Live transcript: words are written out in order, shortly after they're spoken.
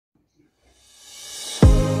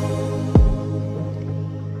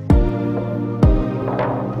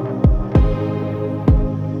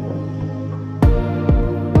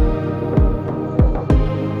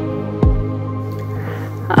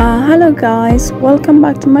Hello guys, welcome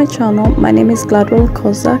back to my channel. My name is Gladwell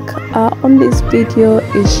Kozak. On this video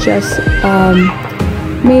is just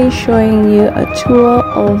me showing you a tour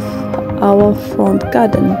of our front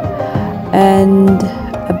garden and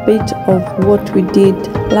a bit of what we did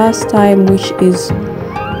last time, which is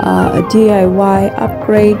a DIY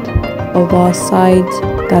upgrade of our side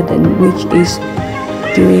garden, which is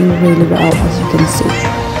doing really well, as you can see.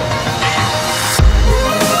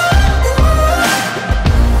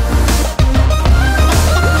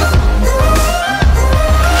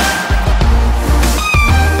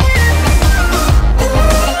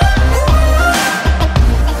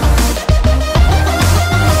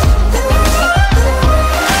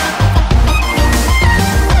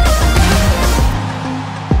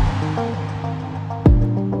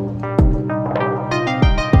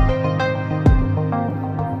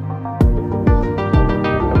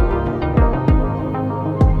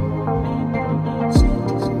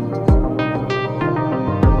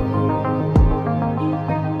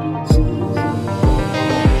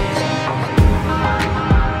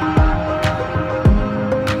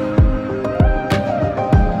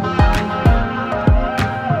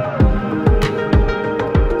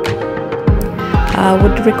 I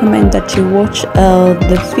would recommend that you watch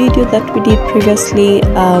the video that we did previously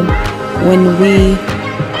when we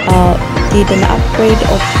did an upgrade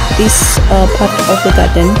of this part of the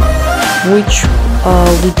garden, which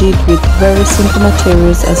we did with very simple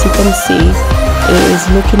materials. As you can see, it is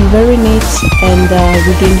looking very neat, and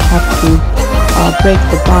we didn't have to break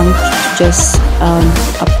the bank to just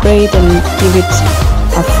upgrade and give it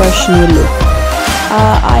a fresh new look.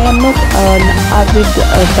 I am not an avid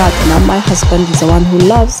gardener. My husband is the one who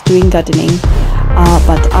loves doing gardening,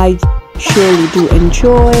 but I surely do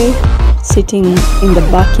enjoy sitting in the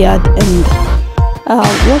backyard and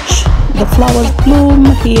watch the flowers bloom,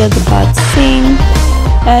 hear the birds sing,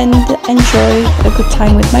 and enjoy a good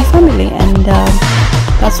time with my family. And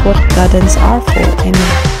that's what gardens are for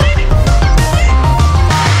anyway.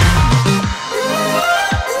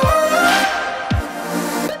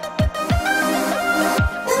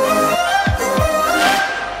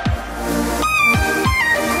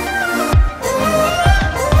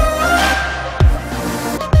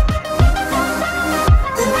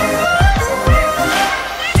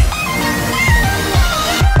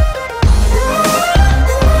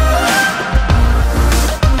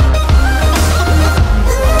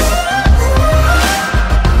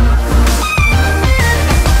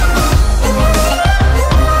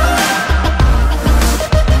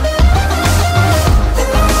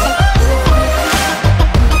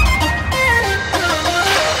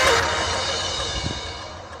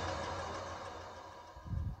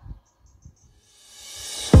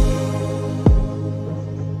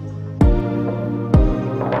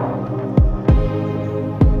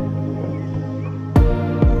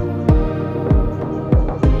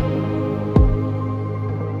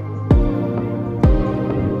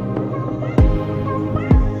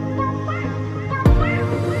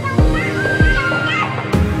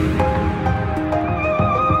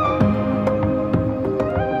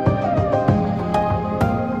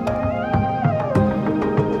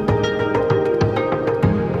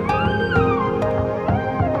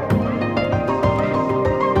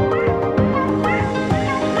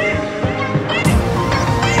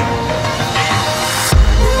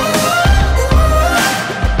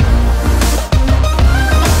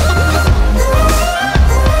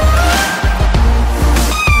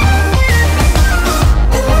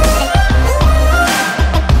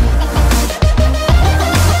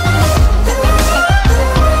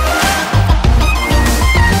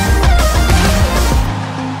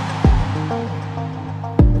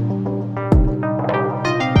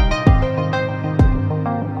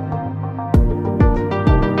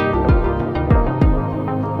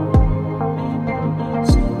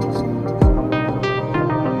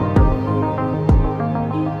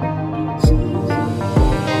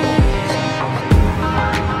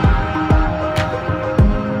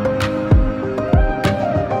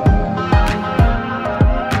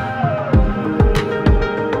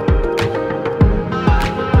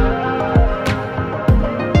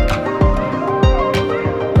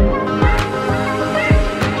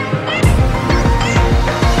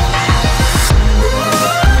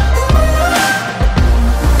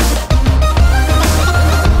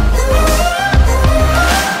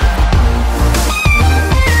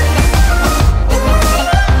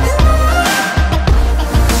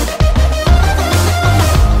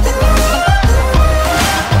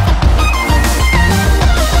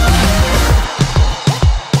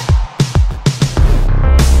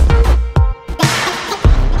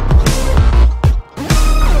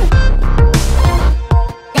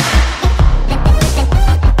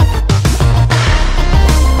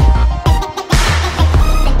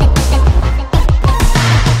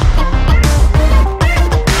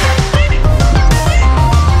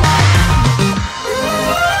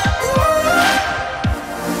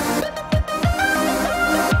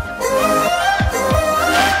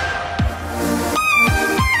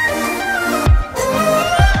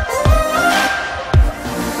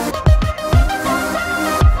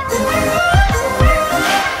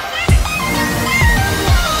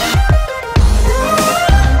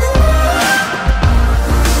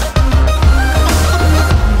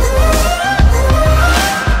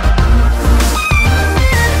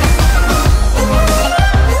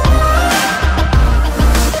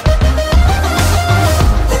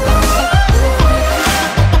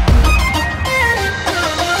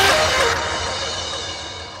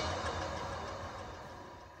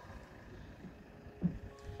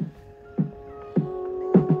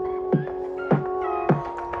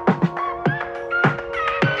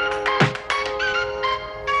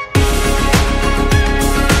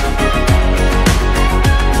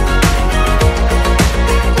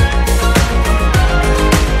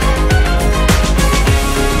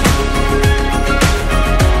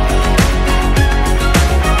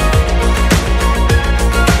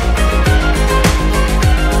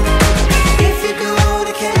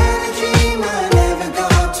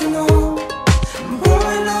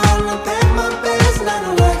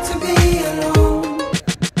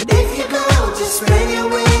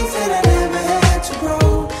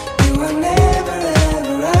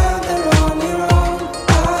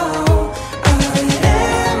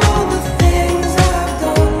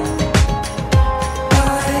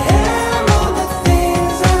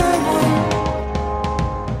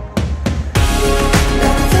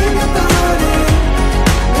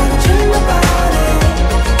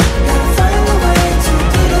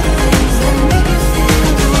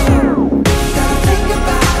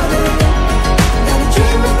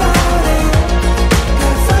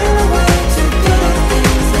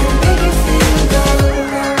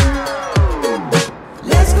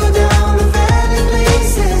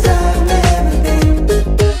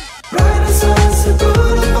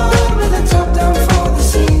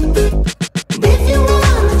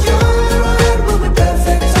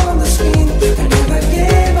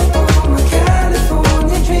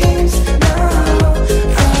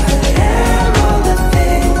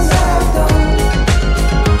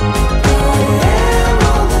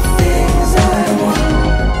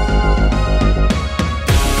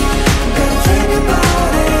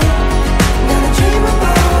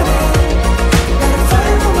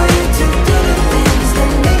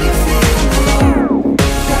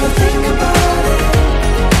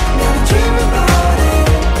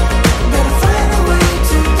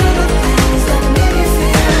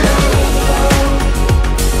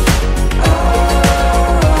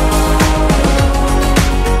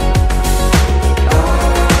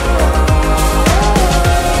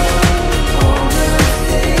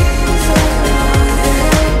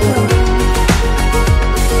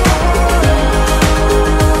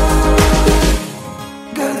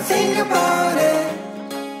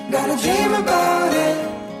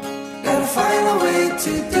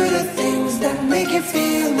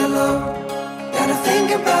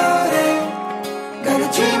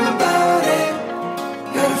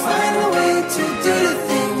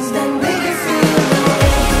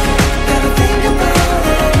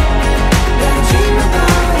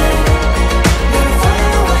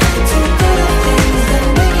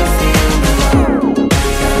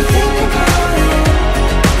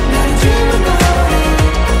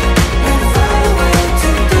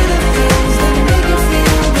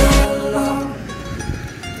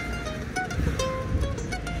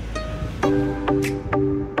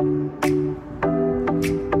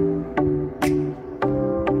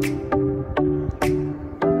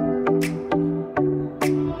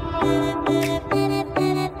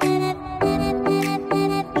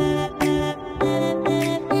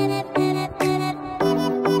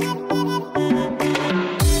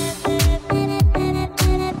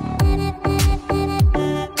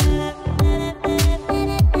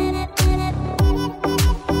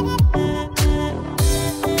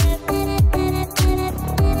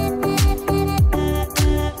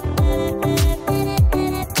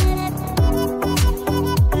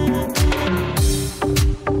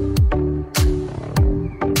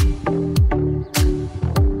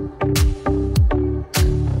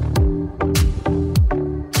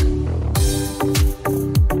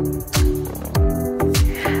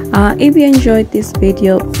 If you enjoyed this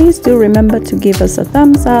video, please do remember to give us a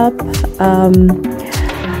thumbs up,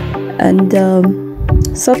 and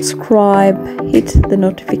subscribe, hit the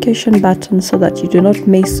notification button so that you do not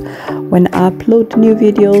miss when I upload new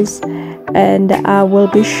videos. And I will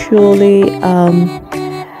be surely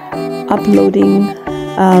uploading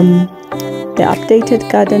the updated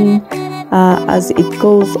garden as it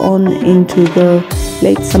goes on into the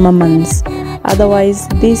late summer months. Otherwise,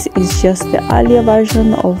 this is just the earlier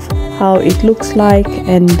version of how it looks like,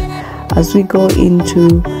 and as we go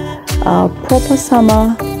into proper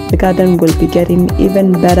summer, the garden will be getting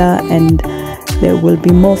even better, and there will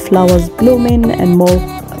be more flowers blooming and more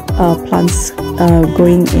plants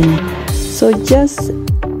going in. So just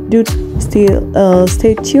do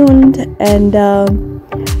stay tuned, and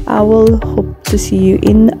I will hope to see you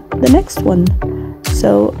in the next one.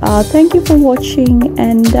 So thank you for watching,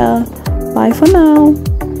 and bye for now.